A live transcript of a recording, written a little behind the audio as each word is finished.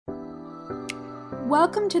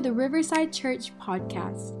Welcome to the Riverside Church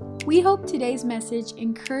podcast. We hope today's message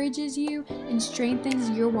encourages you and strengthens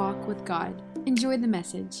your walk with God. Enjoy the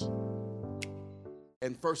message.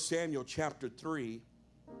 In 1 Samuel chapter 3,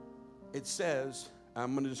 it says,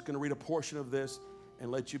 I'm just going to read a portion of this and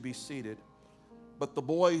let you be seated. But the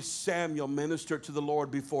boy Samuel ministered to the Lord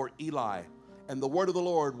before Eli, and the word of the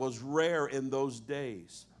Lord was rare in those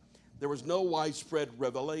days. There was no widespread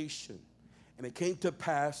revelation. And it came to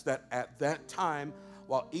pass that at that time,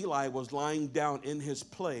 while Eli was lying down in his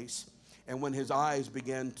place, and when his eyes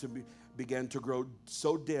began to grow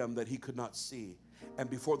so dim that he could not see,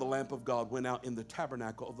 and before the lamp of God went out in the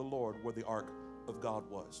tabernacle of the Lord where the ark of God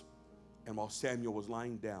was. And while Samuel was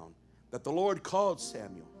lying down, that the Lord called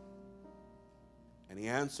Samuel. And he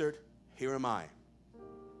answered, "Here am I."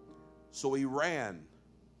 So he ran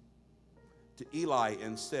to Eli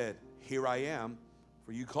and said, "Here I am,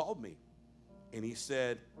 for you called me." And he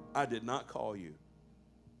said, "I did not call you.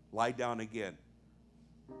 Lie down again."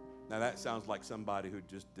 Now that sounds like somebody who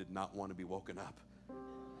just did not want to be woken up,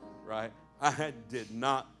 right? I did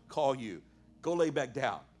not call you. Go lay back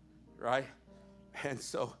down, right? And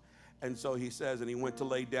so he says, and he went to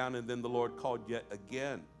lay down, and then the Lord called yet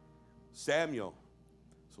again, "Samuel."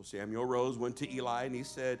 So Samuel rose, went to Eli, and he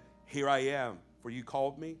said, "Here I am, for you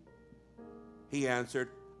called me." He answered,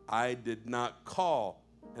 "I did not call."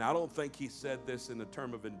 And I don't think he said this in a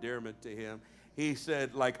term of endearment to him. He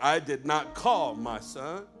said, like, "I did not call my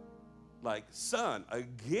son." Like, "Son,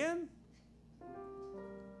 again?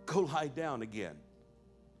 Go lie down again."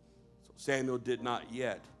 So Samuel did not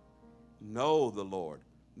yet know the Lord,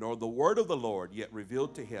 nor the word of the Lord yet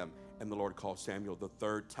revealed to him. And the Lord called Samuel the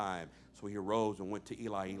third time. So he arose and went to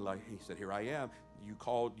Eli. He said, "Here I am. You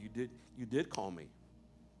did call me."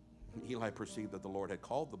 Eli perceived that the Lord had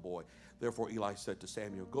called the boy. Therefore Eli said to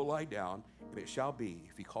Samuel, "Go lie down, and it shall be,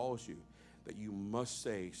 if he calls you, that you must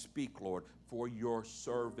say, 'Speak, Lord, for your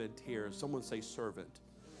servant hears.'" Someone say servant.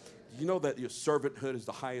 Do you know that your servanthood is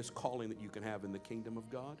the highest calling that you can have in the kingdom of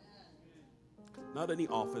God? Not any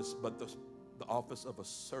office, but the office of a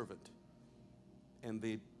servant. And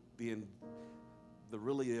the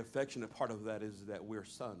really affectionate part of that is that we're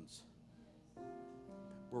sons.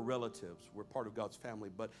 We're relatives. We're part of God's family.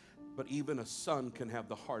 But even a son can have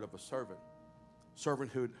the heart of a servant.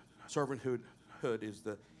 Servanthood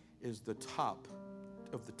is the top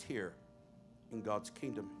of the tier in God's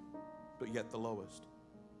kingdom, but yet the lowest.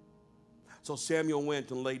 So Samuel went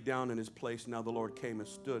and laid down in his place. Now the Lord came and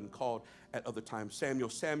stood and called at other times, "Samuel,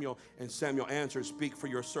 Samuel." And Samuel answered, "Speak, for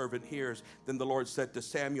your servant hears." Then the Lord said to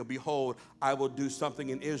Samuel, "Behold, I will do something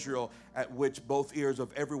in Israel at which both ears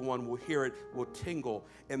of everyone will hear it, will tingle.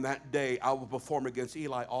 In that day I will perform against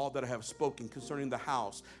Eli all that I have spoken concerning the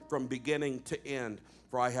house from beginning to end.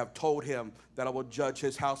 For I have told him that I will judge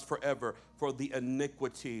his house forever for the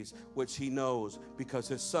iniquities which he knows, because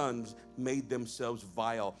his sons made themselves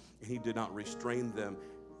vile, and he did not restrain them.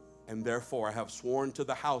 And therefore I have sworn to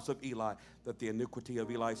the house of Eli that the iniquity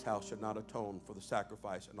of Eli's house should not atone for the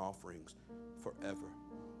sacrifice and offerings forever."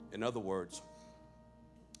 In other words,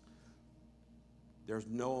 there's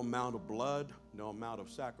no amount of blood, no amount of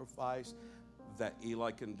sacrifice that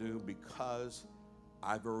Eli can do, because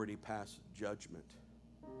I've already passed judgment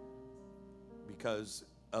because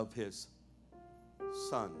of his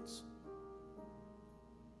sons.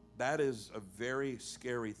 That is a very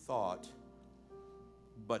scary thought,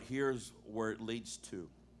 but here's where it leads to.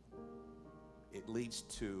 It leads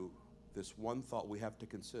to this one thought we have to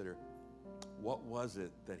consider. What was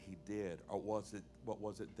it that he did, or what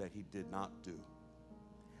was it that he did not do?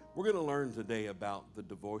 We're going to learn today about the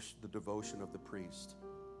devotion of the priest.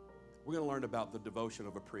 We're going to learn about the devotion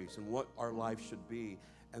of a priest and what our life should be,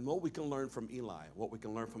 and what we can learn from Eli, what we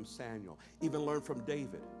can learn from Samuel, even learn from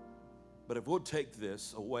David. But if we'll take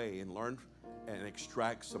this away and learn and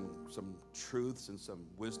extract some truths and some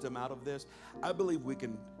wisdom out of this, I believe we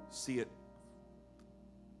can see it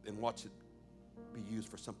and watch it be used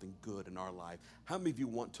for something good in our life. How many of you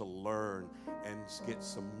want to learn and get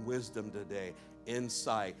some wisdom today,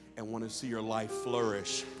 insight, and want to see your life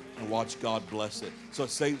flourish and watch God bless it? So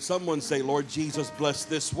someone say, "Lord Jesus, bless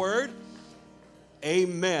this word."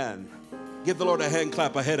 Amen. Give the Lord a hand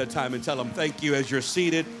clap ahead of time and tell him thank you as you're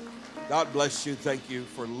seated. God bless you. Thank you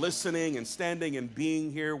for listening and standing and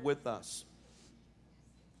being here with us.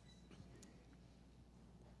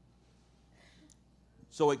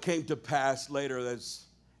 So it came to pass later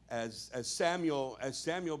as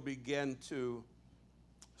Samuel began to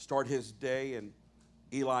start his day, and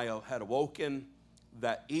Eli had awoken,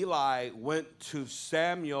 that Eli went to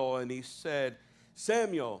Samuel and he said,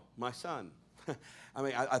 "Samuel, my son." I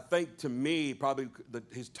mean, I think to me, probably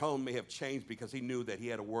his tone may have changed because he knew that he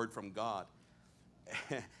had a word from God.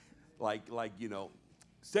 like,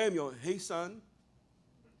 Samuel, hey, son,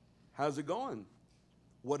 how's it going?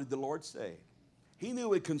 What did the Lord say? He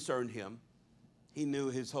knew it concerned him. He knew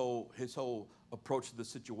his whole approach to the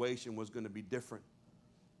situation was going to be different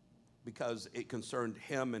because it concerned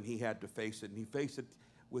him and he had to face it. And he faced it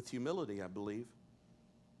with humility, I believe.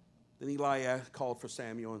 Then Eli called for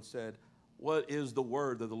Samuel and said, what is the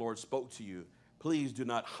word that the Lord spoke to you? Please do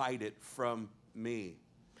not hide it from me.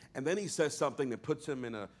 And then he says something that puts him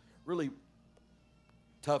in a really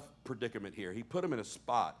tough predicament here. He put him in a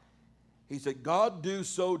spot. He said, God do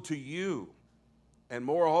so to you, and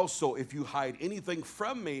more also if you hide anything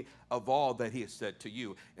from me of all that he has said to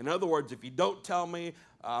you. In other words, if you don't tell me,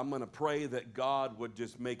 I'm going to pray that God would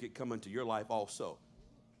just make it come into your life also.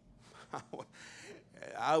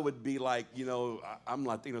 I would be like, I'm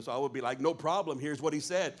Latino, so I would be like, no problem, here's what he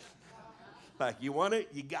said. Like, you want it?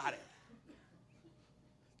 You got it.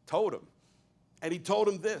 Told him. And he told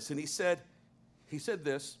him this, and he said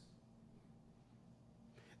this.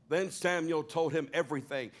 Then Samuel told him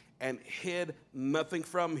everything and hid nothing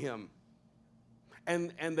from him.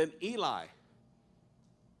 And then Eli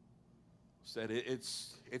said,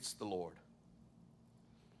 it's the Lord.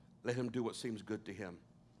 Let him do what seems good to him.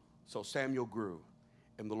 So Samuel grew,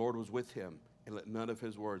 and the Lord was with him, and let none of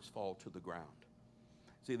his words fall to the ground.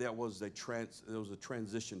 See, there was a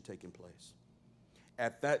transition taking place.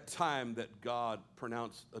 At that time that God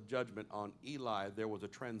pronounced a judgment on Eli, there was a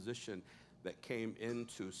transition that came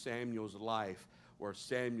into Samuel's life where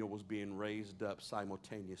Samuel was being raised up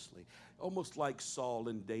simultaneously, almost like Saul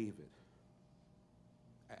and David.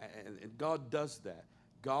 And God does that.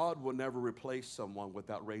 God will never replace someone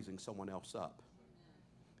without raising someone else up.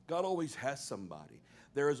 God always has somebody.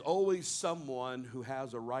 There is always someone who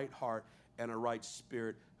has a right heart and a right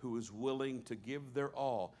spirit who is willing to give their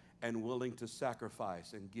all and willing to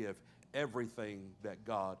sacrifice and give everything that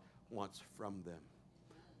God wants from them.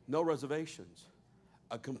 No reservations,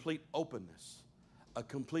 a complete openness, a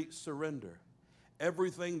complete surrender.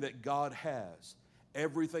 Everything that God has,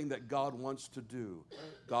 everything that God wants to do,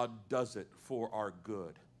 God does it for our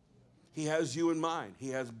good. He has you in mind. He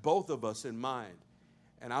has both of us in mind.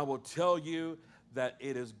 And I will tell you that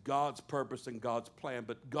it is God's purpose and God's plan,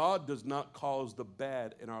 but God does not cause the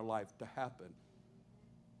bad in our life to happen.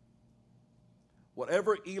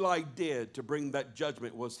 Whatever Eli did to bring that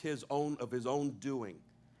judgment was of his own doing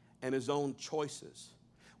and his own choices.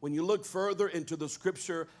 When you look further into the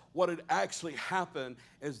scripture, what had actually happened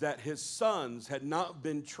is that his sons had not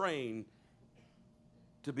been trained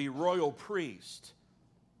to be royal priests.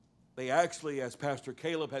 They actually, as Pastor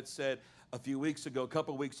Caleb had said a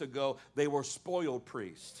couple weeks ago, they were spoiled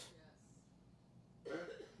priests.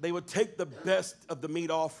 They would take the best of the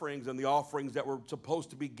meat offerings and the offerings that were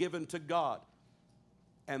supposed to be given to God,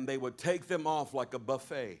 and they would take them off like a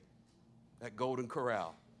buffet at Golden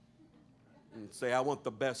Corral and say, I want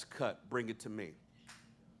the best cut, bring it to me.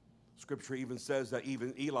 Scripture even says that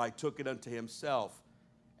even Eli took it unto himself,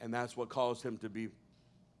 and that's what caused him to be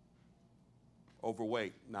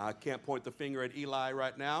overweight. Now, I can't point the finger at Eli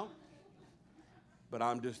right now, but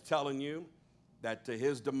I'm just telling you that to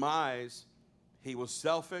his demise, he was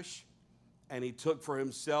selfish, and he took for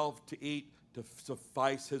himself to eat to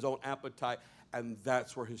suffice his own appetite, and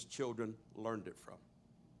that's where his children learned it from.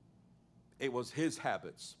 It was his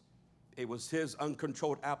habits. It was his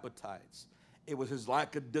uncontrolled appetites. It was his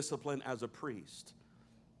lack of discipline as a priest.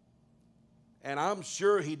 And I'm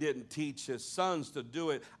sure he didn't teach his sons to do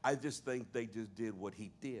it. I just think they just did what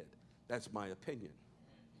he did. That's my opinion.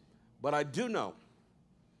 But I do know,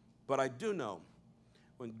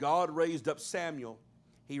 when God raised up Samuel,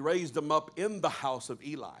 he raised him up in the house of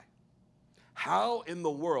Eli. How in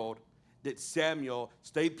the world did Samuel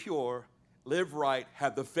stay pure, live right,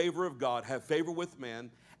 have the favor of God, have favor with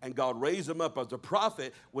men, and God raised him up as a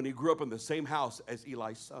prophet when he grew up in the same house as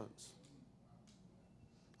Eli's sons?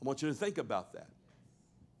 I want you to think about that.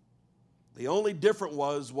 The only difference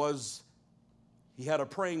was he had a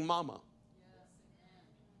praying mama.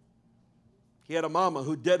 He had a mama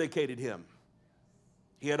who dedicated him.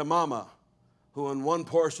 He had a mama who in one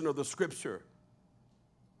portion of the scripture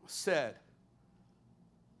said,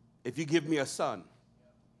 if you give me a son,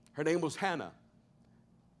 her name was Hannah,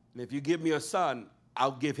 and if you give me a son,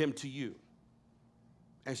 I'll give him to you.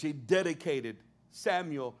 And she dedicated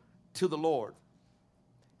Samuel to the Lord.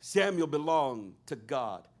 Samuel belonged to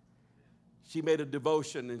God. She made a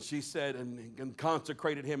devotion, and she said, and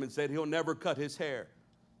consecrated him and said, he'll never cut his hair.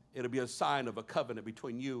 It'll be a sign of a covenant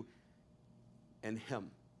between you and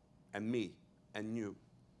him and me and you.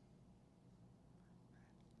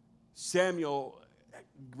 Samuel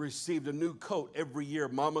received a new coat every year.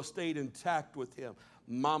 Mama stayed intact with him.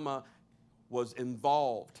 Mama was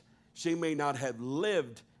involved. She may not have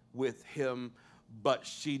lived with him, but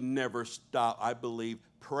she never stopped, I believe,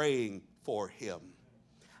 praying for him.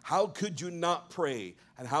 How could you not pray?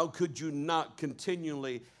 And how could you not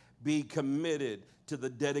continually be committed to the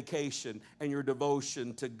dedication and your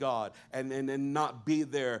devotion to God and not be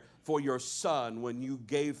there for your son when you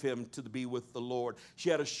gave him to be with the Lord? She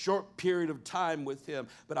had a short period of time with him,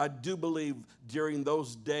 but I do believe during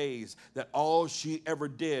those days that all she ever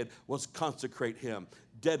did was consecrate him,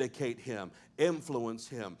 dedicate him, influence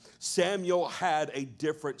him. Samuel had a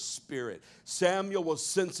different spirit. Samuel was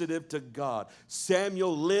sensitive to God.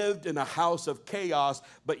 Samuel lived in a house of chaos,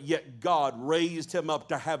 but yet God raised him up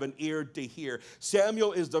to have an ear to hear.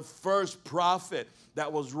 Samuel is the first prophet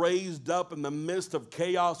that was raised up in the midst of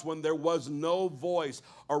chaos when there was no voice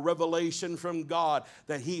or revelation from God,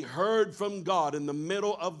 that he heard from God in the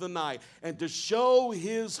middle of the night. And to show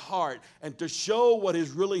his heart and to show what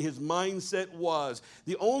his mindset was,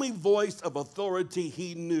 the only voice of authority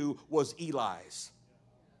he knew was Eli's.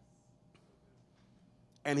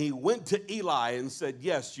 And he went to Eli and said,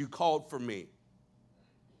 yes, you called for me.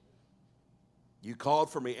 You called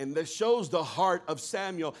for me. And this shows the heart of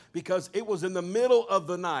Samuel because it was in the middle of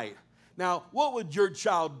the night. Now, what would your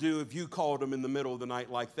child do if you called him in the middle of the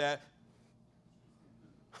night like that?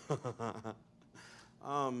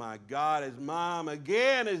 Oh, my God, it's mom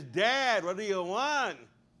again, it's dad. What do you want?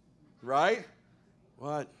 Right?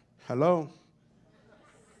 What? Hello?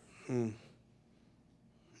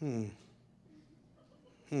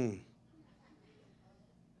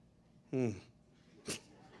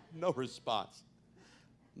 No response.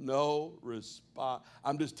 No response.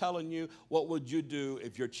 I'm just telling you, what would you do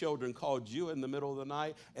if your children called you in the middle of the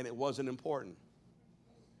night and it wasn't important?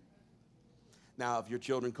 Now, if your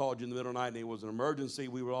children called you in the middle of the night and it was an emergency,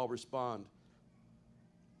 we would all respond.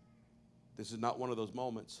 This is not one of those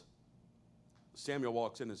moments. Samuel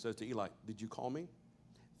walks in and says to Eli, did you call me?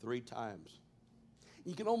 3 times.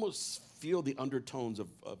 You can almost feel the undertones of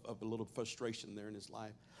a little frustration there in his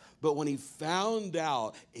life. But when he found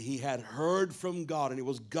out he had heard from God and it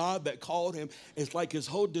was God that called him, it's like his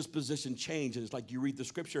whole disposition changed. And it's like you read the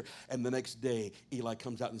scripture and the next day Eli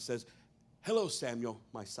comes out and says, hello, Samuel,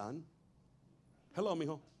 my son. Hello,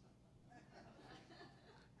 mijo.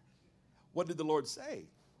 What did the Lord say?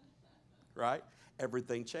 Right?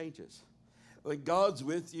 Everything changes. When God's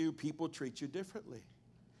with you, people treat you differently.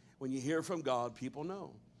 When you hear from God, people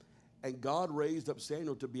know. And God raised up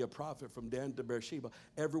Samuel to be a prophet from Dan to Beersheba.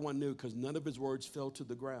 Everyone knew because none of his words fell to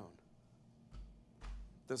the ground.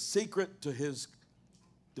 The secret to his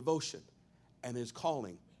devotion and his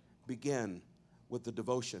calling began with the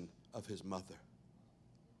devotion of his mother.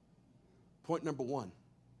 Point number 1,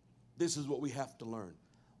 this is what we have to learn.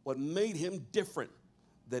 What made him different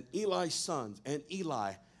than Eli's sons and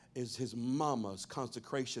Eli is his mama's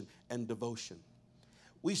consecration and devotion.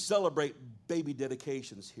 We celebrate baby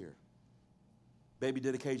dedications here. Baby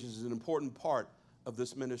dedications is an important part of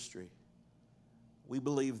this ministry. We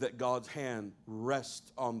believe that God's hand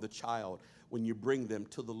rests on the child when you bring them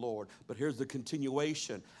to the Lord. But here's the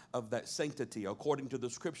continuation of that sanctity. According to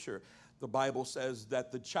the scripture, the Bible says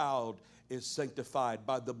that the child is sanctified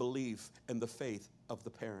by the belief and the faith of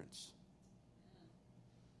the parents.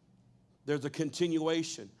 There's a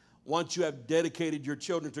continuation. Once you have dedicated your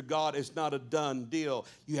children to God, it's not a done deal.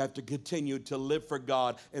 You have to continue to live for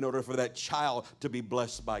God in order for that child to be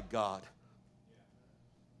blessed by God.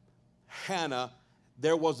 Hannah,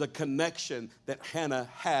 there was a connection that Hannah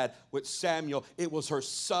had with Samuel. It was her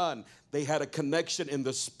son. They had a connection in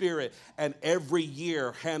the spirit. And every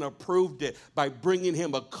year, Hannah proved it by bringing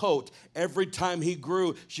him a coat. Every time he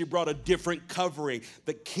grew, she brought a different covering.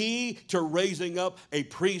 The key to raising up a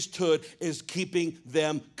priesthood is keeping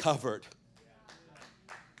them covered.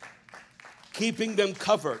 Keeping them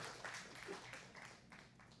covered.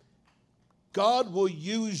 God will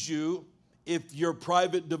use you if your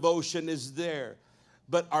private devotion is there.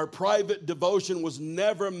 But our private devotion was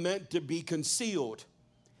never meant to be concealed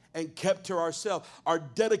and kept to ourselves. Our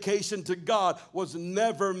dedication to God was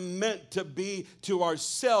never meant to be to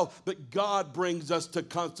ourselves, but God brings us to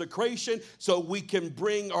consecration so we can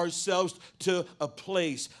bring ourselves to a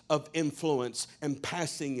place of influence and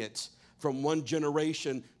passing it from one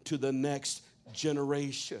generation to the next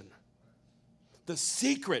generation. The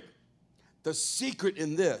secret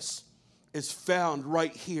in this is found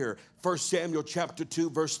right here. 1 Samuel chapter 2,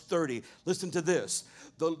 verse 30. Listen to this.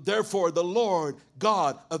 Therefore, the Lord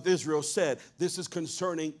God of Israel said, this is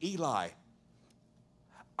concerning Eli.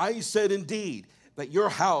 I said, indeed, that your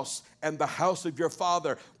house and the house of your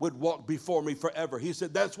father would walk before me forever. He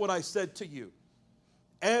said, that's what I said to you.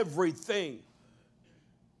 Everything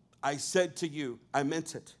I said to you, I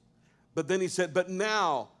meant it. But then he said, but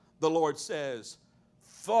now the Lord says,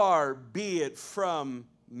 far be it from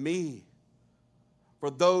me. For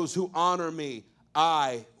those who honor me,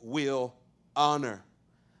 I will honor.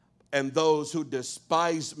 And those who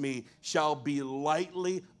despise me shall be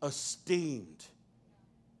lightly esteemed.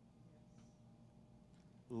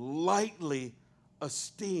 Lightly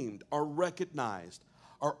esteemed, are recognized,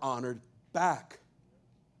 are honored back.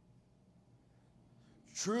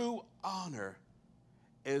 True honor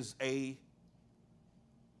is a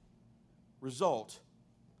result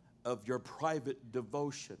of your private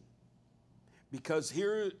devotion. Because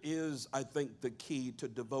here is, I think, the key to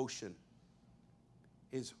devotion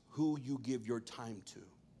is who you give your time to.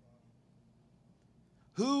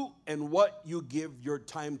 Who and what you give your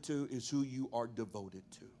time to is who you are devoted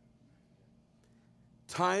to.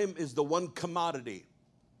 Time is the one commodity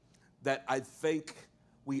that I think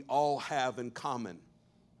we all have in common.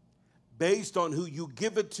 Based on who you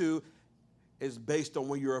give it to is based on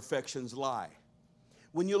where your affections lie.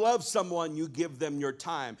 When you love someone, you give them your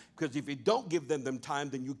time, because if you don't give them time,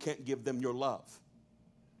 then you can't give them your love.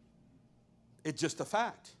 It's just a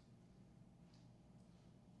fact.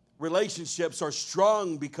 Relationships are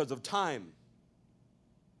strong because of time.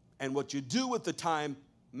 And what you do with the time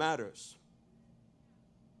matters.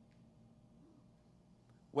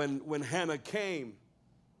 When Hannah came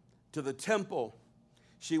to the temple,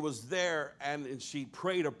 she was there and she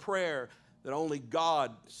prayed a prayer that only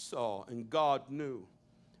God saw and God knew.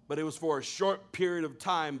 But it was for a short period of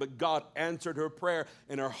time, but God answered her prayer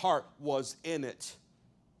and her heart was in it.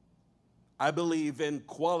 I believe in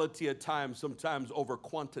quality of time sometimes over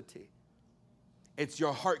quantity. It's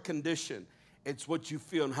your heart condition. It's what you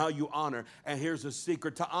feel and how you honor. And here's a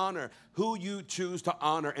secret to honor. Who you choose to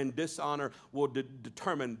honor and dishonor will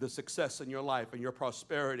determine the success in your life and your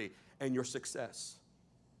prosperity and your success.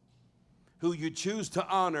 Who you choose to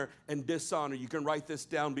honor and dishonor. You can write this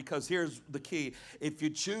down, because here's the key. If you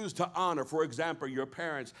choose to honor, for example, your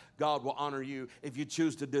parents, God will honor you. If you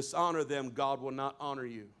choose to dishonor them, God will not honor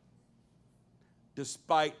you.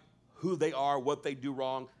 Despite who they are, what they do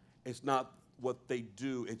wrong, it's not what they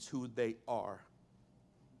do, it's who they are.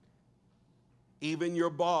 Even your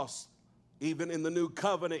boss, even in the new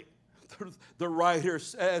covenant, the writer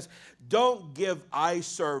says, don't give eye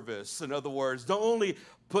service. In other words, don't only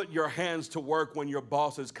put your hands to work when your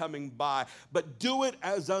boss is coming by, but do it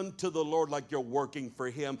as unto the Lord, like you're working for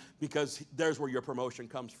him, because there's where your promotion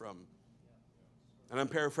comes from. And I'm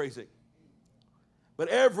paraphrasing. But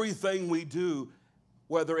everything we do,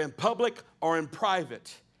 whether in public or in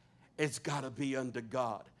private, it's got to be unto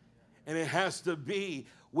God. And it has to be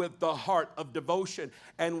with the heart of devotion.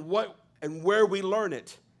 And where we learn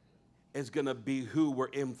it is going to be who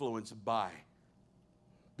we're influenced by.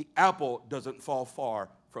 The apple doesn't fall far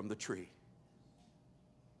from the tree.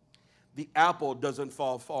 The apple doesn't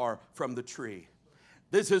fall far from the tree.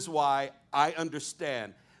 This is why I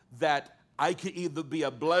understand that I can either be a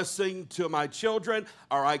blessing to my children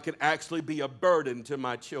or I can actually be a burden to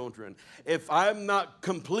my children. If I'm not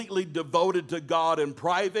completely devoted to God in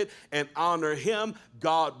private and honor him,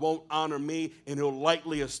 God won't honor me, and he'll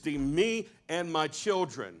lightly esteem me and my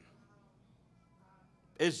children.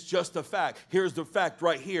 It's just a fact. Here's the fact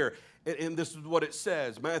right here. And this is what it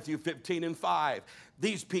says, Matthew 15:5.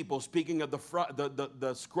 These people, speaking of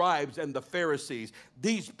the scribes and the Pharisees,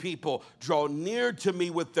 these people draw near to me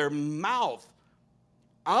with their mouth,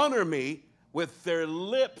 honor me with their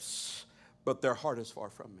lips, but their heart is far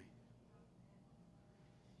from me.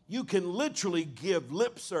 You can literally give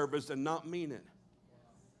lip service and not mean it.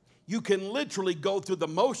 You can literally go through the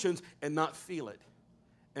motions and not feel it,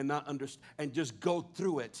 and not understand, and just go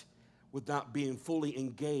through it without being fully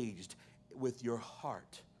engaged with your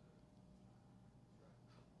heart.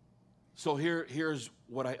 So here's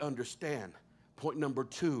what I understand. Point number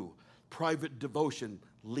 2, private devotion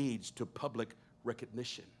leads to public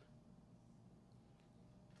recognition.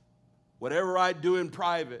 Whatever I do in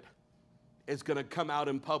private is going to come out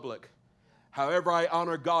in public. However I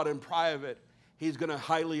honor God in private, he's going to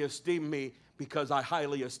highly esteem me because I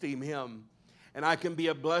highly esteem him. And I can be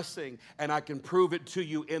a blessing, and I can prove it to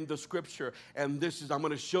you in the scripture. And I'm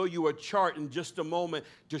going to show you a chart in just a moment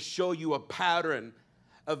to show you a pattern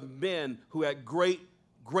of men who had great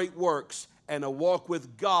works and a walk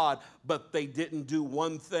with God, but they didn't do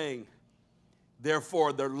one thing.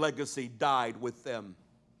 Therefore, their legacy died with them.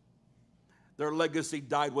 Their legacy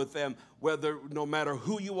died with them. No matter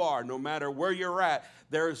who you are, no matter where you're at,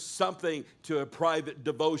 there is something to a private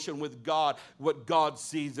devotion with God. What God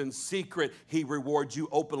sees in secret, He rewards you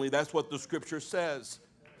openly. That's what the scripture says.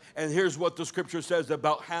 And here's what the scripture says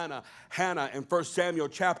about Hannah. Hannah in 1 Samuel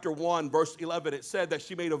chapter 1, verse 11, it said that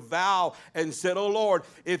she made a vow and said, "O Lord,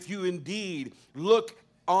 if you indeed look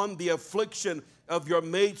on the affliction of your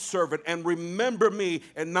maidservant and remember me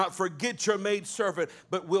and not forget your maidservant,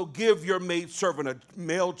 but will give your maidservant a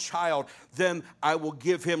male child, then I will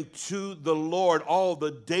give him to the Lord all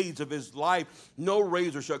the days of his life. No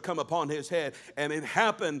razor shall come upon his head." And it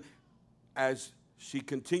happened as she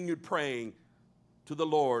continued praying to the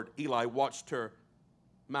Lord. Eli watched her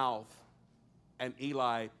mouth, and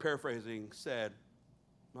Eli, paraphrasing, said,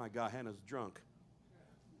 "My God, Hannah's drunk."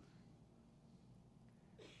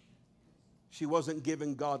 She wasn't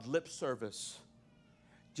giving God lip service.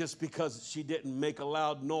 Just because she didn't make a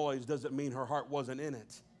loud noise doesn't mean her heart wasn't in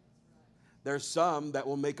it. There's some that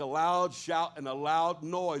will make a loud shout and a loud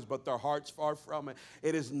noise, but their heart's far from it.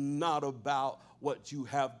 It is not about what you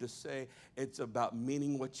have to say. It's about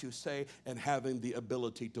meaning what you say and having the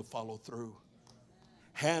ability to follow through.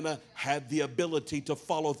 Hannah had the ability to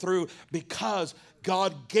follow through because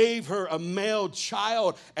God gave her a male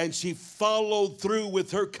child, and she followed through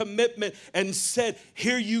with her commitment and said,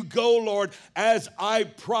 "Here you go, Lord, as I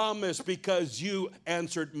promised, because you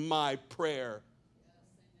answered my prayer."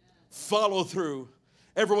 Follow through.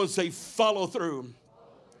 Everyone say, follow through.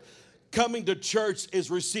 Coming to church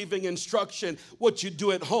is receiving instruction. What you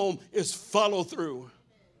do at home is follow through.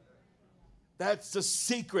 That's the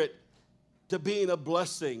secret to being a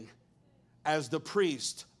blessing as the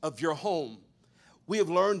priest of your home. We have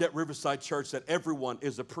learned at Riverside Church that everyone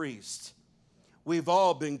is a priest. We've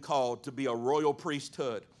all been called to be a royal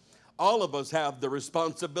priesthood. All of us have the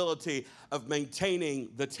responsibility of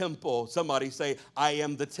maintaining the temple. Somebody say, "I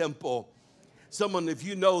am the temple." Someone, if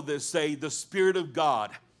you know this, say, "The Spirit of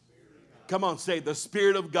God." Come on, say, "The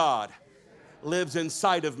Spirit of God lives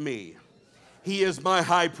inside of me. He is my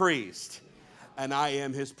high priest, and I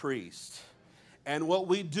am his priest." And what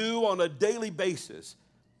we do on a daily basis,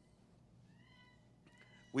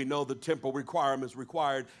 we know the temple requirements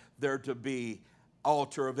required there to be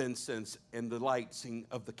altar of incense and the lighting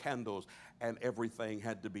of the candles, and everything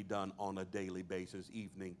had to be done on a daily basis,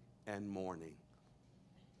 evening and morning.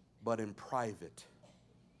 But in private,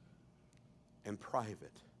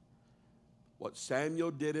 what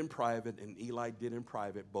Samuel did in private and Eli did in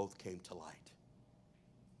private both came to light.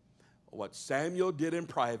 What Samuel did in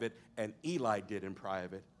private and Eli did in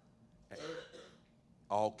private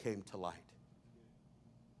all came to light.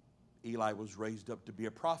 Eli was raised up to be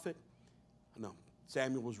a prophet. No,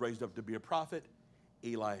 Samuel was raised up to be a prophet.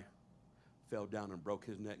 Eli fell down and broke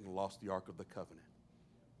his neck and lost the Ark of the Covenant.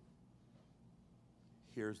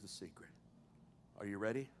 Here's the secret. Are you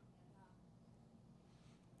ready?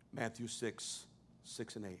 Matthew 6,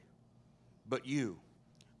 6 and 8. "But you,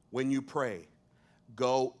 when you pray,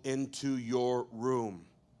 go into your room."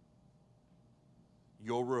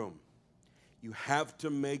 Your room. You have to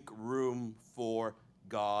make room for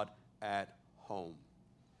God at home.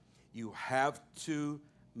 You have to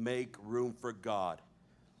make room for God.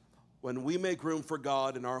 When we make room for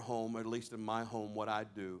God in our home, or at least in my home, what I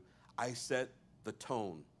do, I set the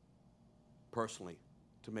tone personally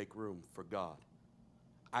to make room for God.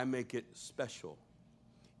 I make it special.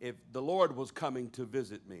 If the Lord was coming to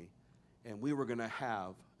visit me and we were going to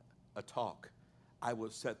have a talk, I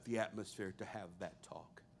would set the atmosphere to have that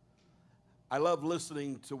talk. I love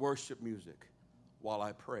listening to worship music while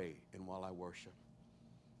I pray and while I worship.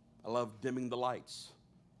 I love dimming the lights.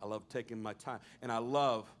 I love taking my time. And I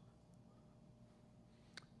love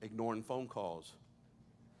ignoring phone calls.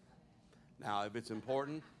 Now, if it's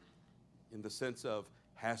important, in the sense of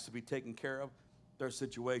has to be taken care of, there are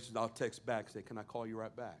situations I'll text back and say, "Can I call you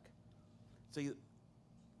right back?" See,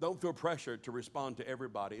 don't feel pressured to respond to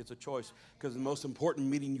everybody. It's a choice, because the most important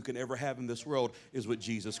meeting you can ever have in this world is with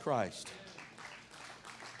Jesus Christ.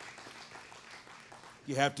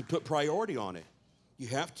 You have to put priority on it. You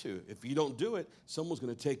have to. If you don't do it, someone's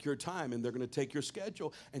going to take your time, and they're going to take your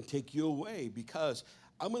schedule and take you away, because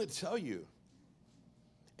I'm going to tell you,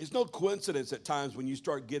 it's no coincidence at times when you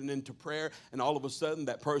start getting into prayer and all of a sudden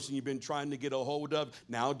that person you've been trying to get a hold of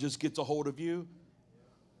now just gets a hold of you.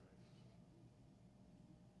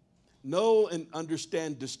 Know and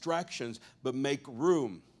understand distractions, but make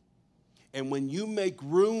room. And when you make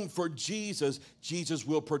room for Jesus, Jesus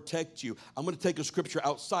will protect you. I'm going to take a scripture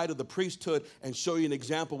outside of the priesthood and show you an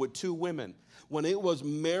example with two women. When it was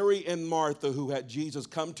Mary and Martha who had Jesus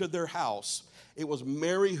come to their house, It was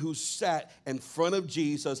Mary who sat in front of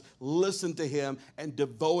Jesus, listened to him, and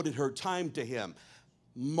devoted her time to him.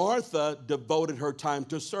 Martha devoted her time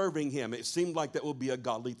to serving him. It seemed like that would be a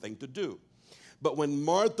godly thing to do. But when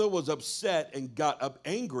Martha was upset and got up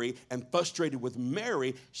angry and frustrated with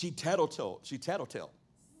Mary, she tattletaled.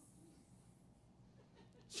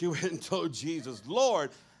 She went and told Jesus, Lord,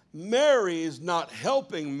 Mary is not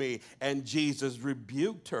helping me. And Jesus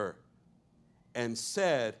rebuked her and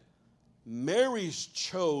said, Mary's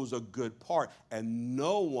chose a good part, and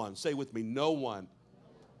no one, say with me, no one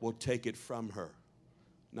will take it from her,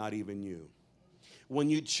 not even you. When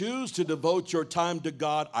you choose to devote your time to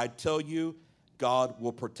God, I tell you, God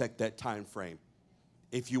will protect that time frame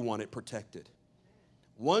if you want it protected.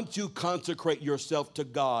 Once you consecrate yourself to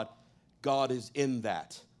God, God is in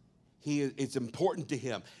that. It's important to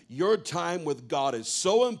him. Your time with God is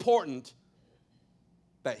so important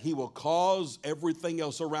that he will cause everything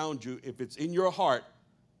else around you, if it's in your heart,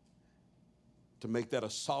 to make that a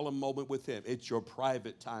solemn moment with him. It's your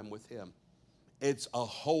private time with him. It's a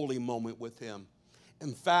holy moment with him.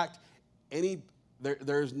 In fact,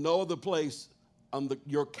 there's no other place on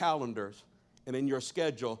your calendars and in your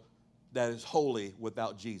schedule that is holy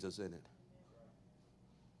without Jesus in it.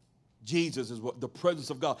 Jesus is the presence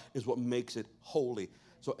of God is what makes it holy.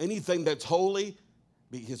 So anything that's holy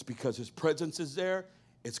is because his presence is there,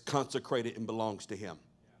 it's consecrated and belongs to him.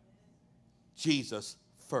 Jesus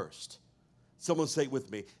first. Someone say it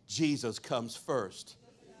with me, Jesus comes first.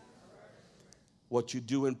 What you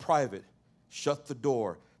do in private, shut the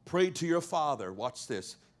door. Pray to your Father. Watch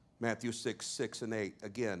this, Matthew 6 and 8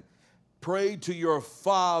 again. Pray to your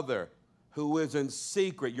Father who is in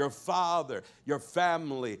secret, your father, your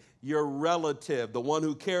family, your relative, the one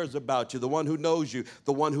who cares about you, the one who knows you,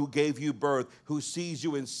 the one who gave you birth, who sees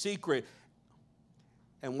you in secret.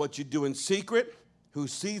 And what you do in secret, who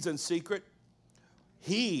sees in secret,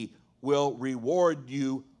 he will reward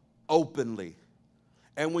you openly.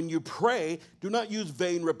 And when you pray, do not use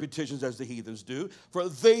vain repetitions as the heathens do, for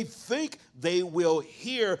they think they will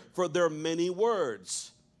hear for their many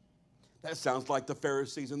words. That sounds like the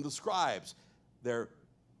Pharisees and the scribes. Their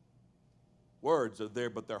words are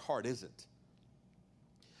there, but their heart isn't.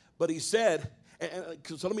 But he said,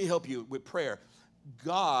 so let me help you with prayer.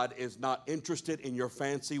 God is not interested in your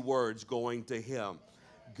fancy words going to him.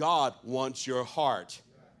 God wants your heart.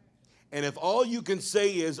 And if all you can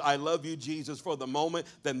say is, I love you, Jesus, for the moment,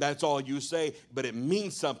 then that's all you say. But it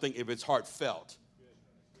means something if it's heartfelt.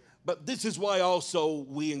 But this is why also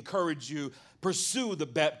we encourage you, pursue the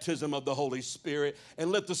baptism of the Holy Spirit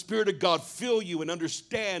and let the Spirit of God fill you and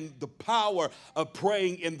understand the power of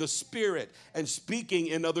praying in the Spirit and speaking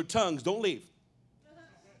in other tongues. Don't leave.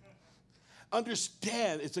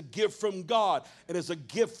 Understand it's a gift from God, and it's a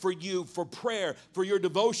gift for you for prayer, for your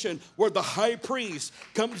devotion, where the high priest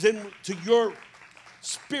comes into your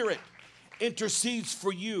spirit, intercedes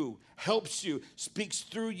for you, helps you, speaks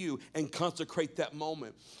through you, and consecrate that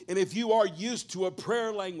moment. And if you are used to a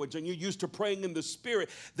prayer language and you're used to praying in the Spirit,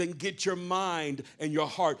 then get your mind and your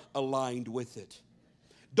heart aligned with it.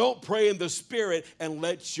 Don't pray in the Spirit and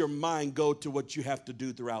let your mind go to what you have to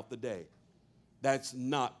do throughout the day. That's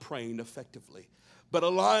not praying effectively. But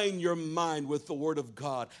align your mind with the Word of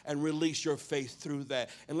God and release your faith through that.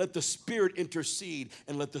 And let the Spirit intercede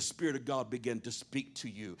and let the Spirit of God begin to speak to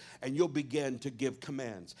you. And you'll begin to give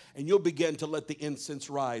commands. And you'll begin to let the incense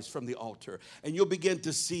rise from the altar. And you'll begin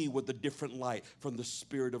to see with a different light from the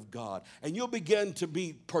Spirit of God. And you'll begin to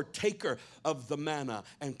be partaker of the manna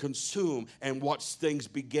and consume and watch things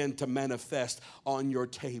begin to manifest on your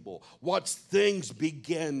table. Watch things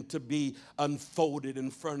begin to be unfolded in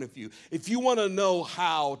front of you. If you want to know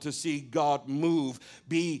how to see God move,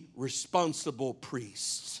 be responsible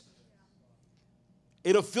priests.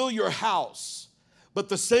 It'll fill your house, but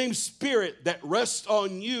the same Spirit that rests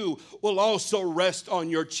on you will also rest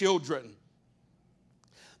on your children.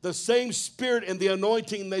 The same Spirit and the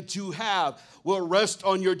anointing that you have will rest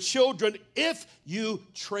on your children if you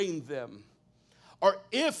train them, or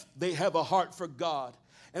if they have a heart for God.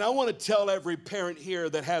 And I want to tell every parent here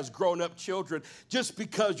that has grown-up children, just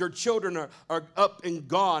because your children are up and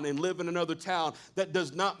gone and live in another town, that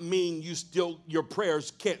does not mean your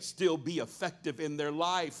prayers can't still be effective in their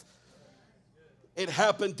life. It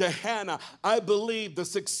happened to Hannah. I believe the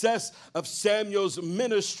success of Samuel's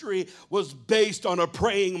ministry was based on a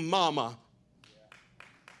praying mama.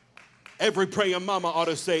 Every praying mama ought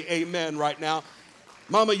to say amen right now.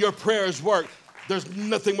 Mama, your prayers work. There's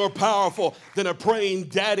nothing more powerful than a praying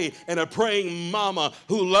daddy and a praying mama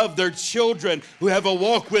who love their children, who have a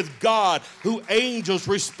walk with God, who angels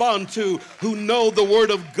respond to, who know the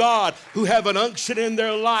word of God, who have an unction in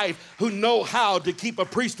their life, who know how to keep a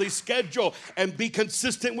priestly schedule and be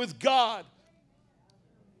consistent with God.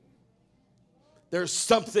 There's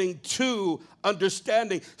something to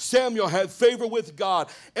understanding. Samuel had favor with God.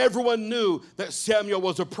 Everyone knew that Samuel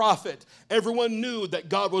was a prophet. Everyone knew that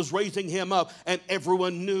God was raising him up. And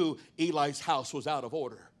everyone knew Eli's house was out of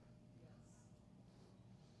order.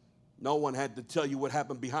 No one had to tell you what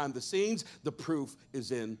happened behind the scenes. The proof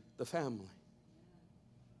is in the family.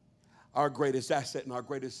 Our greatest asset and our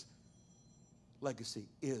greatest legacy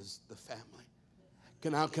is the family.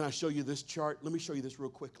 Can I show you this chart? Let me show you this real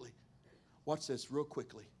quickly. Watch this real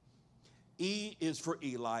quickly. E is for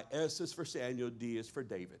Eli, S is for Samuel, D is for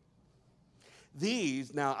David.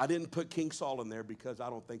 These, now I didn't put King Saul in there because I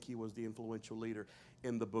don't think he was the influential leader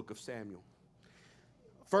in the book of Samuel.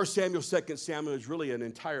 1 Samuel, 2 Samuel is really an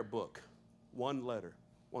entire book. One letter,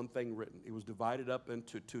 one thing written. It was divided up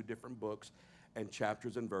into 2 different books and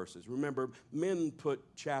chapters and verses. Remember, men put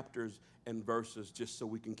chapters and verses just so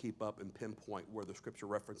we can keep up and pinpoint where the scripture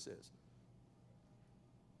reference is.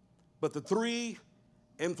 But the 3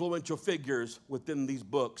 influential figures within these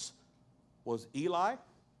books was Eli,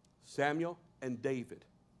 Samuel, and David.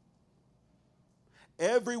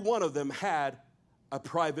 Every one of them had a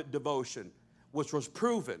private devotion, which was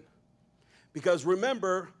proven. Because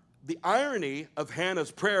remember, the irony of Hannah's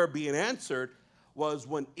prayer being answered was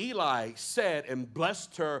when Eli said and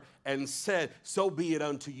blessed her and said, "So be it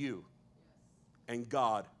unto you." And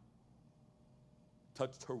God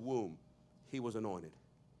touched her womb. He was anointed.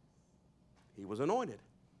 He was anointed.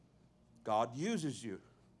 God uses you.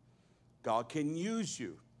 God can use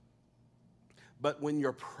you. But when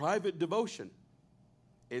your private devotion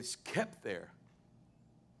is kept there,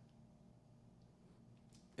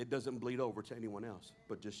 it doesn't bleed over to anyone else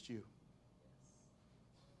but just you.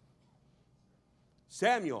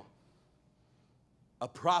 Samuel, a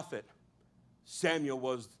prophet. Samuel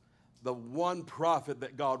was the one prophet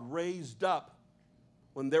that God raised up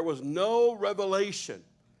when there was no revelation,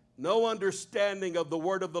 no understanding of the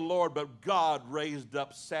word of the Lord, but God raised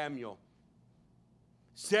up Samuel.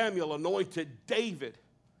 Samuel anointed David.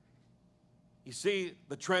 You see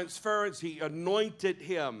the transference, he anointed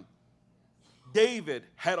him. David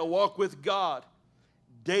had a walk with God.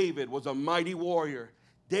 David was a mighty warrior.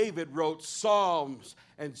 David wrote psalms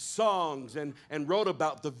and songs and wrote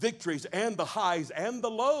about the victories and the highs and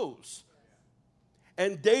the lows.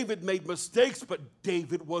 And David made mistakes, but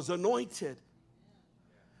David was anointed.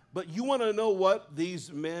 But you want to know what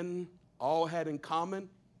these men all had in common?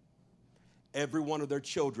 Every one of their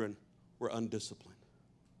children were undisciplined.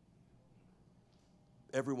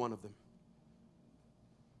 Every one of them.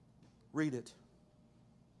 Read it.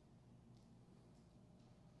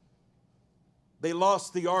 They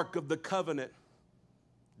lost the Ark of the Covenant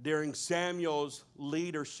during Samuel's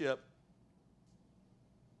leadership.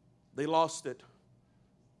 They lost it.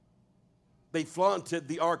 They flaunted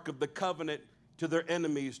the Ark of the Covenant to their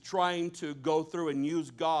enemies, trying to go through and use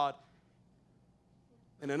God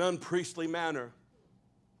in an unpriestly manner.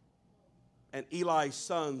 And Eli's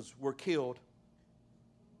sons were killed.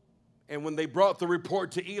 And when they brought the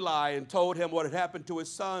report to Eli and told him what had happened to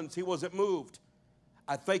his sons, he wasn't moved.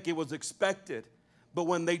 I think it was expected. But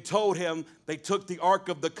when they told him they took the Ark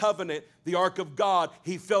of the Covenant, the Ark of God,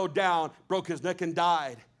 he fell down, broke his neck, and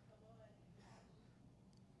died.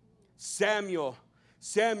 Samuel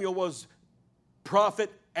was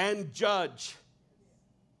prophet and judge.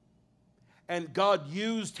 And God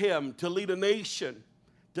used him to lead a nation,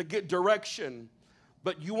 to get direction.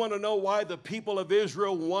 But you want to know why the people of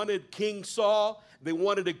Israel wanted King Saul? They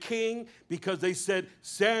wanted a king because they said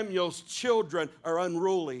Samuel's children are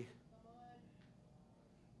unruly.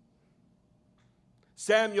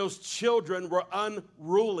 Samuel's children were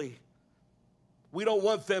unruly. We don't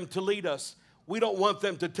want them to lead us. We don't want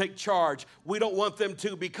them to take charge. We don't want them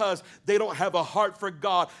to because they don't have a heart for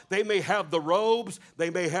God. They may have the robes. They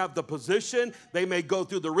may have the position. They may go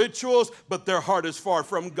through the rituals, but their heart is far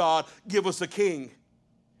from God. Give us a king.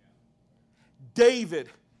 David,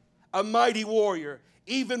 a mighty warrior,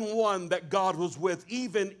 even one that God was with,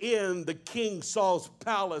 even in the King Saul's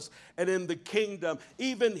palace and in the kingdom.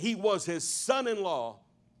 Even he was his son-in-law.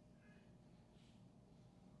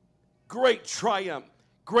 Great triumph,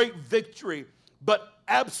 great victory. But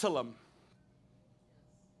Absalom,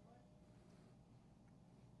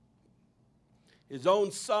 his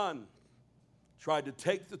own son, tried to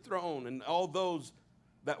take the throne, and all those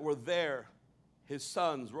that were there, his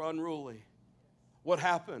sons, were unruly. What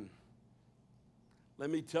happened? Let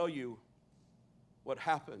me tell you what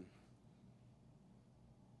happened.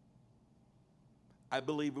 I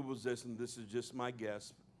believe it was this, and this is just my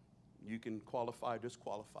guess. You can qualify or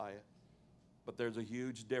disqualify it. But there's a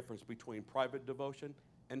huge difference between private devotion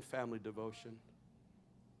and family devotion.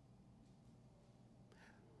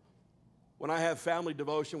 When I have family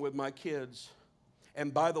devotion with my kids,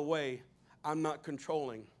 and by the way, I'm not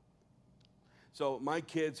controlling. So my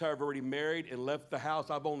kids have already married and left the house.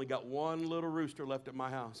 I've only got one little rooster left at my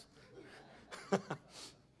house.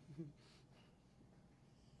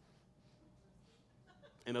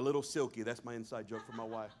 And a little Silky. That's my inside joke for my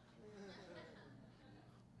wife.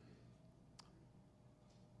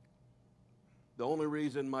 The only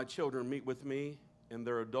reason my children meet with me in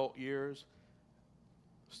their adult years,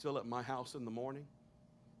 still at my house in the morning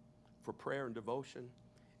for prayer and devotion,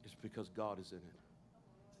 is because God is in it.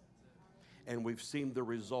 And we've seen the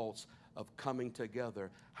results of coming together,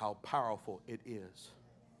 how powerful it is.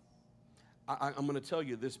 I'm going to tell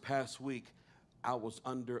you, this past week, I was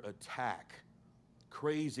under attack.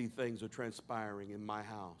 Crazy things are transpiring in my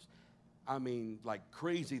house. I mean, like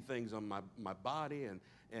crazy things on my body and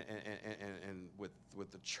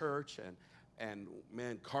with the church and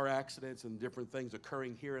man, car accidents and different things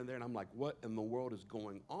occurring here and there. And I'm like, what in the world is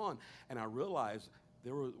going on? And I realized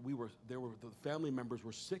the family members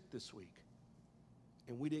were sick this week.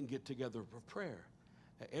 And we didn't get together for prayer.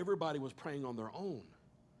 Everybody was praying on their own.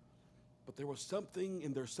 But there was something,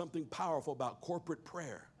 and there's something powerful about corporate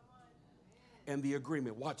prayer and the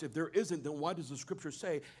agreement. Watch, if there isn't, then why does the scripture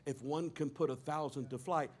say if one can put 1,000 to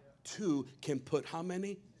flight, two can put how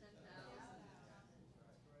many? 10,000.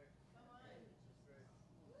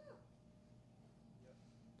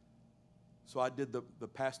 So I did the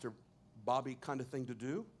Pastor Bobby kind of thing to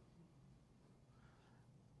do.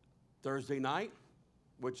 Thursday night,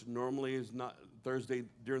 which normally is not, Thursday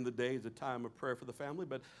during the day is a time of prayer for the family,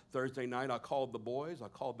 but Thursday night I called the boys, I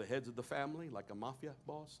called the heads of the family, like a mafia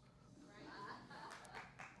boss.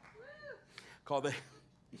 Called the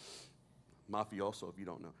mafioso, if you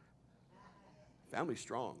don't know. Family's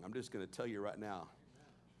strong. I'm just going to tell you right now.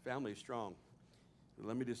 Family is strong.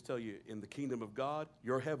 Let me just tell you, in the kingdom of God,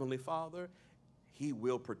 your heavenly Father, He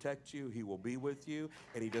will protect you, He will be with you,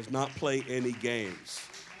 and He does not play any games.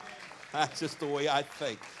 That's just the way I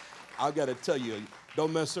think. I've got to tell you,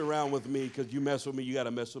 don't mess around with me, because you mess with me, you got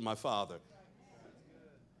to mess with my Father.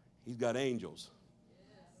 He's got angels.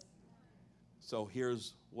 So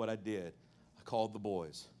here's what I did. I called the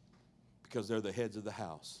boys, because they're the heads of the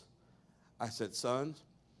house. I said, sons,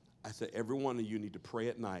 I said, every one of you need to pray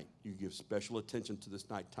at night. You give special attention to this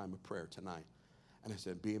night time of prayer tonight. And I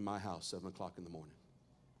said, be in my house 7 o'clock in the morning,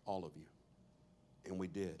 all of you. And we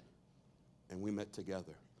did. And we met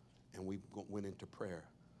together. And we went into prayer,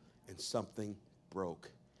 and something broke.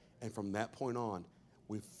 And from that point on,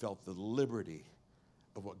 we felt the liberty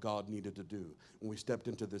of what God needed to do. When we stepped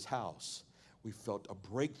into this house, we felt a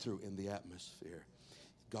breakthrough in the atmosphere.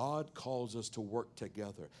 God calls us to work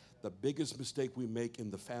together. The biggest mistake we make in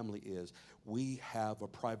the family is we have a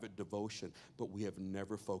private devotion, but we have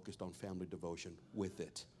never focused on family devotion with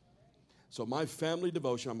it. So my family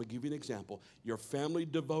devotion, I'm going to give you an example. Your family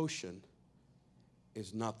devotion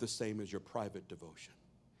is not the same as your private devotion.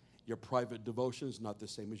 Your private devotion is not the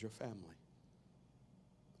same as your family.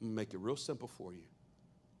 I'm going to make it real simple for you.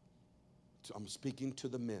 So I'm speaking to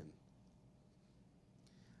the men.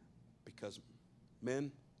 Because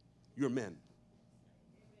men, you're men.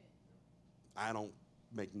 I don't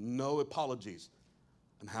make no apologies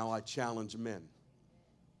on how I challenge men.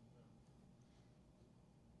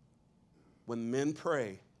 When men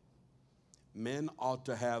pray, men ought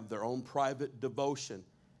to have their own private devotion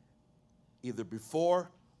either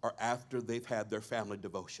before or after they've had their family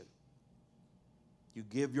devotion. You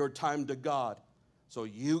give your time to God so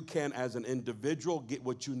you can, as an individual, get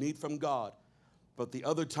what you need from God. But the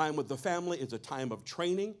other time with the family is a time of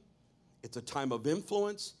training, it's a time of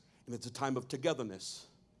influence, and it's a time of togetherness.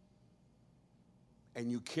 And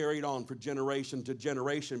you carried on for generation to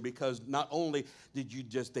generation, because not only did you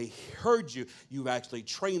just, they heard you, you've actually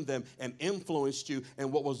trained them and influenced you, and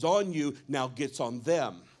what was on you now gets on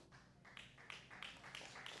them.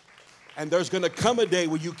 And there's going to come a day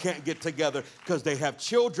where you can't get together because they have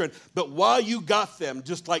children. But while you got them,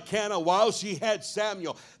 just like Hannah, while she had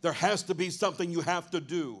Samuel, there has to be something you have to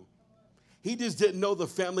do. He just didn't know the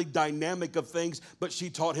family dynamic of things, but she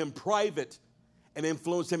taught him private and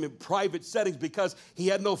influenced him in private settings, because he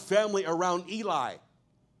had no family around Eli.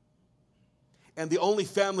 And the only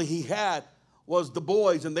family he had was the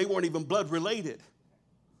boys, and they weren't even blood related.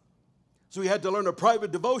 So he had to learn a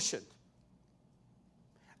private devotion.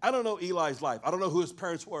 I don't know Eli's life. I don't know who his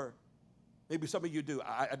parents were. Maybe some of you do.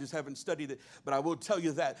 I just haven't studied it. But I will tell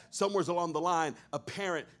you that somewhere along the line, a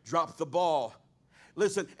parent dropped the ball.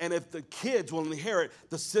 Listen, and if the kids will inherit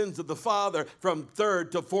the sins of the father from third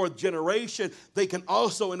to fourth generation, they can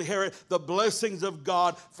also inherit the blessings of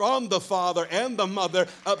God from the father and the mother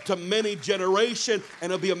up to many generations, and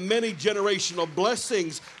it'll be a many generational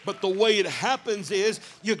blessings. But the way it happens is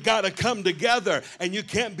you got to come together, and you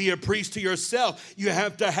can't be a priest to yourself. You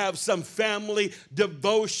have to have some family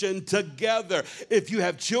devotion together. If you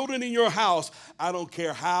have children in your house, I don't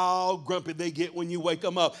care how grumpy they get when you wake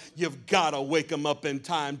them up, you've got to wake them up in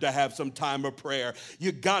time to have some time of prayer.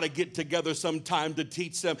 You got to get together some time to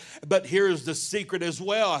teach them. But here's the secret as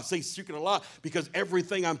well. I say secret a lot because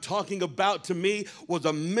everything I'm talking about to me was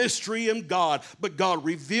a mystery in God, but God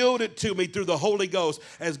revealed it to me through the Holy Ghost,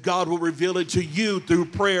 as God will reveal it to you through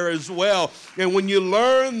prayer as well. And when you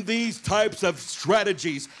learn these types of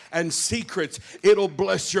strategies and secrets, it'll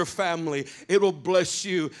bless your family. It'll bless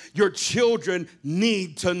you. Your children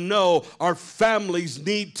need to know, our families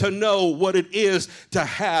need to know what it is to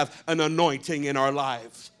have an anointing in our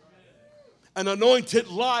lives. An anointed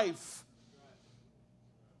life.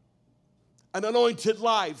 An anointed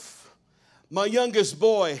life. My youngest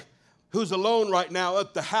boy, who's alone right now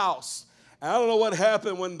at the house, and I don't know what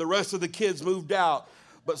happened when the rest of the kids moved out,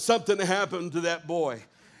 but something happened to that boy.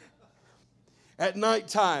 At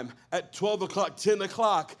nighttime, at 12 o'clock, 10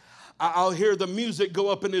 o'clock, I'll hear the music go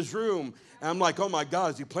up in his room. And I'm like, oh my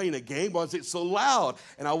God, is he playing a game? Why is it so loud?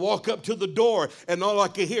 And I walk up to the door, and all I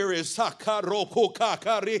can hear is Sakaroko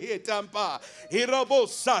kakarihe tampa. Hirabo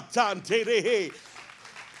satan terehe.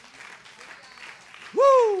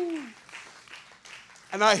 Woo!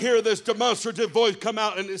 And I hear this demonstrative voice come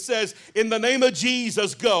out, and it says, in the name of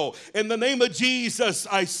Jesus, go. In the name of Jesus,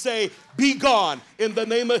 I say, be gone. In the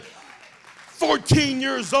name of 14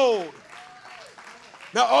 years old.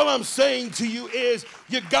 Now, all I'm saying to you is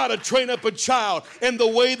you got to train up a child in the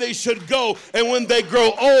way they should go. And when they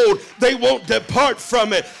grow old, they won't depart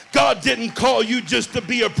from it. God didn't call you just to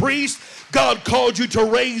be a priest. God called you to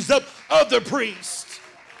raise up other priests.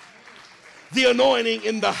 The anointing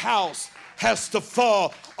in the house has to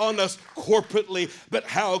fall on us corporately. But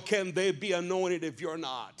how can they be anointed if you're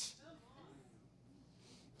not?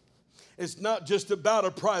 It's not just about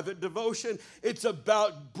a private devotion. It's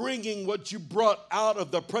about bringing what you brought out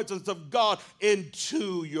of the presence of God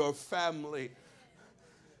into your family.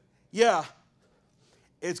 Yeah.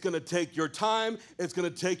 It's going to take your time. It's going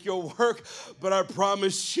to take your work. But I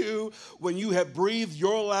promise you, when you have breathed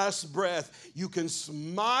your last breath, you can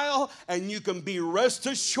smile and you can be rest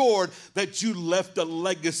assured that you left a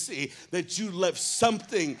legacy, that you left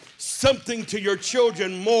something to your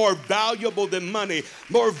children more valuable than money,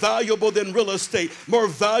 more valuable than real estate, more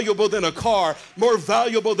valuable than a car, more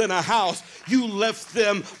valuable than a house. You left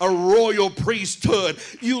them a royal priesthood.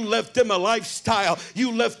 You left them a lifestyle.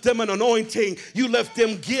 You left them an anointing. You left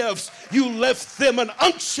them gifts. You left them an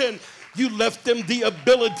unction. You left them the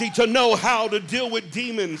ability to know how to deal with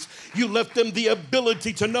demons. You left them the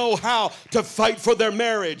ability to know how to fight for their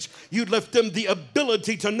marriage. You left them the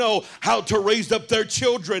ability to know how to raise up their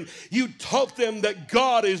children. You taught them that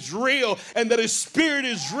God is real and that His Spirit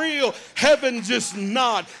is real. Heaven's just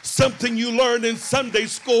not something you learned in Sunday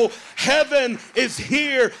school. Heaven is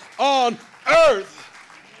here on earth.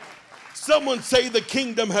 Someone say the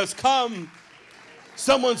kingdom has come.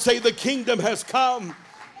 Someone say the kingdom has come.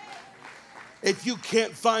 If you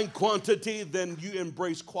can't find quantity, then you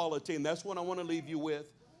embrace quality. And that's what I want to leave you with.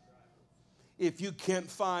 If you can't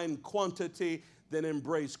find quantity, then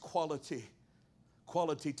embrace quality.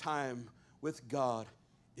 Quality time with God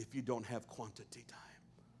if you don't have quantity time.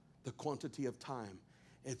 The quantity of time.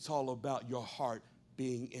 It's all about your heart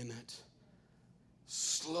being in it.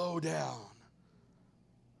 Slow down.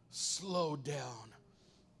 Slow down.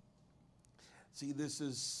 See, this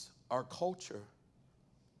is our culture.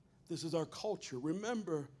 This is our culture.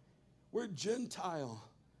 Remember, we're Gentile.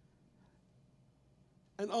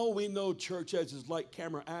 And all we know church as is light,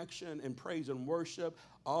 camera, action, and praise and worship,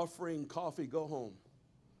 offering, coffee, go home.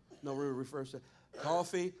 No, we refer to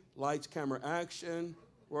coffee, lights, camera, action,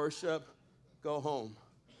 worship, go home.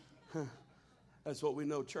 That's what we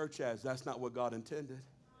know church as. That's not what God intended.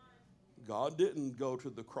 God didn't go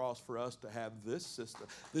to the cross for us to have this system.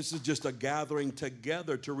 This is just a gathering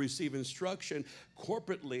together to receive instruction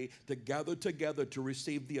corporately, to gather together to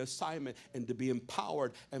receive the assignment and to be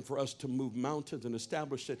empowered and for us to move mountains and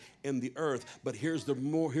establish it in the earth. But here's the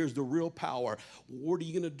real power. What are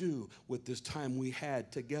you going to do with this time we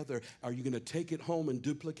had together? Are you going to take it home and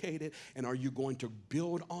duplicate it? And are you going to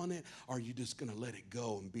build on it? Or are you just going to let it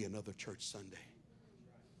go and be another church Sunday?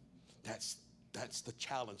 That's the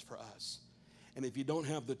challenge for us. And if you don't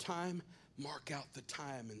have the time, mark out the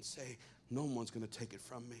time and say, no one's going to take it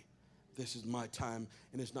from me. This is my time,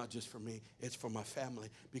 and it's not just for me. It's for my family,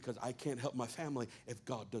 because I can't help my family if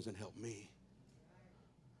God doesn't help me.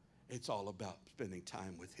 It's all about spending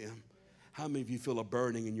time with him. How many of you feel a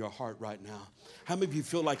burning in your heart right now? How many of you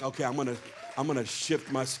feel like, okay, I'm gonna shift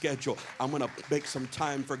my schedule. I'm gonna make some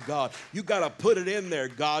time for God. You gotta put it in there,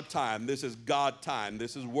 God time. This is God time.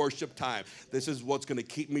 This is worship time. This is what's gonna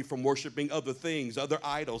keep me from worshiping other things, other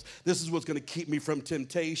idols. This is what's gonna keep me from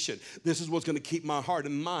temptation. This is what's gonna keep my heart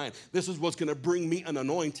and mind. This is what's gonna bring me an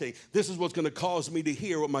anointing. This is what's gonna cause me to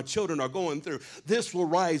hear what my children are going through. This will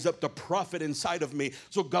rise up the prophet inside of me,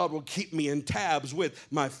 so God will keep me in tabs with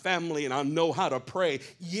my family, and I know how to pray.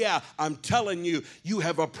 Yeah, I'm telling you, you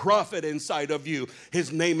have a prophet inside of you.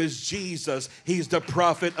 His name is Jesus. He's the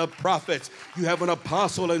prophet of prophets. You have an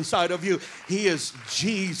apostle inside of you. He is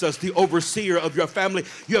Jesus, the overseer of your family.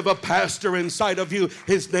 You have a pastor inside of you.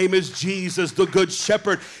 His name is Jesus, the good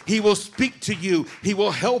shepherd. He will speak to you. He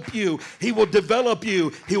will help you. He will develop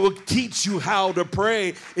you. He will teach you how to pray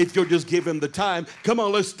if you'll just give him the time. Come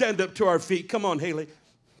on, let's stand up to our feet. Come on, Haley.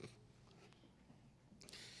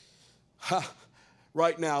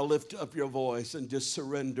 Right now, lift up your voice and just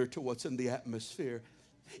surrender to what's in the atmosphere.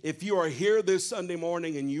 If you are here this Sunday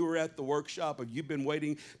morning and you were at the workshop, or you've been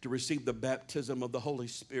waiting to receive the baptism of the Holy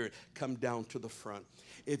Spirit, come down to the front.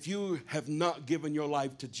 If you have not given your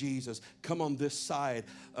life to Jesus, come on this side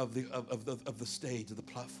of the stage, of the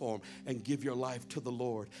platform, and give your life to the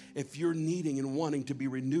Lord. If you're needing and wanting to be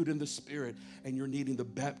renewed in the Spirit, and you're needing the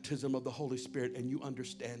baptism of the Holy Spirit, and you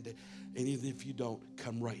understand it, and even if you don't,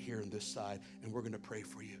 come right here on this side, and we're going to pray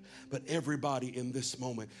for you. But everybody in this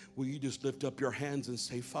moment, will you just lift up your hands and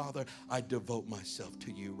say, Father, I devote myself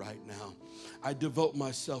to you right now. I devote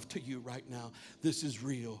myself to you right now. This is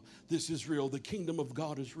real. This is real. The kingdom of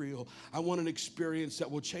God is real. I want an experience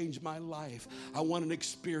that will change my life. I want an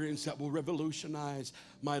experience that will revolutionize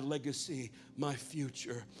my legacy, my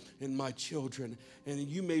future, and my children. And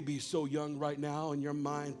you may be so young right now in your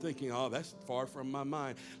mind thinking, oh, that's far from my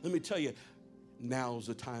mind. Let me tell you, now's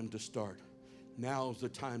the time to start. Now's the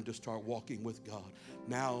time to start walking with God.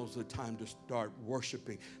 Now's the time to start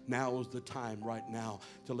worshiping. Now's the time right now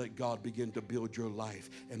to let God begin to build your life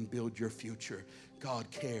and build your future. God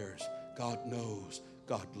cares. God knows.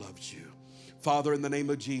 God loves you. Father, in the name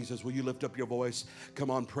of Jesus, will you lift up your voice?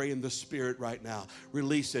 Come on, pray in the Spirit right now.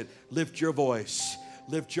 Release it. Lift your voice.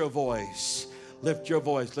 Lift your voice. Lift your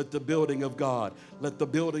voice. Let the building of God,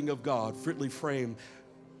 fitly framed,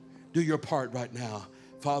 do your part right now.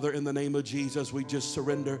 Father, in the name of Jesus, we just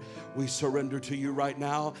surrender. We surrender to you right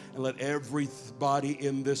now, and let everybody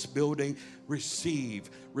in this building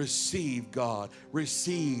receive, God.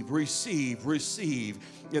 Receive.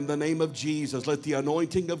 In the name of Jesus, let the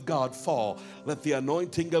anointing of God fall. Let the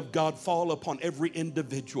anointing of God fall upon every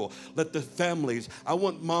individual. Let the families, I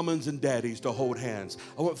want mamas and daddies to hold hands.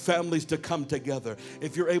 I want families to come together.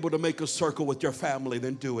 If you're able to make a circle with your family,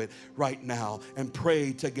 then do it right now and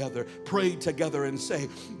pray together. Pray together and say,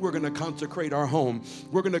 we're going to consecrate our home.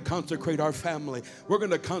 We're going to consecrate our family. We're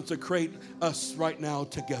going to consecrate us right now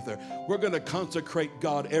together. We're going to consecrate,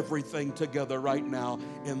 God, everything together right now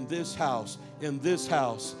in this house, right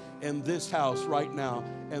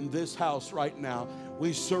now.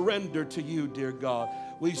 We surrender to you, dear God.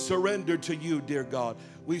 We surrender to you, dear God.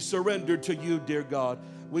 We surrender to you, dear God.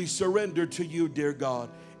 We surrender to you, dear God.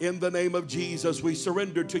 In the name of Jesus, we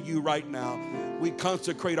surrender to you right now. We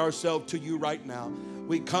consecrate ourselves to you right now.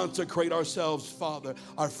 We consecrate ourselves, Father,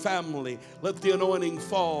 our family. Let the anointing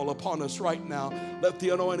fall upon us right now. Let the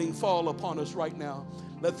anointing fall upon us right now.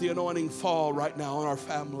 Let the anointing fall right now on our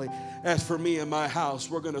family. As for me and my house,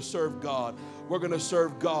 we're going to serve God. We're going to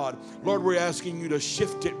serve God. Lord, we're asking you to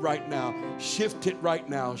shift it right now. Shift it right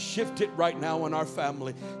now. Shift it right now in our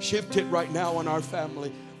family. Shift it right now in our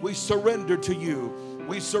family. We surrender to you.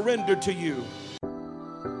 We surrender to you.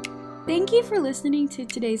 Thank you for listening to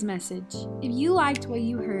today's message. If you liked what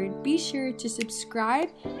you heard, be sure to subscribe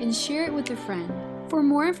and share it with a friend. For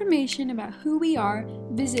more information about who we are,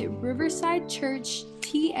 visit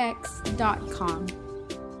riversidechurchtx.com.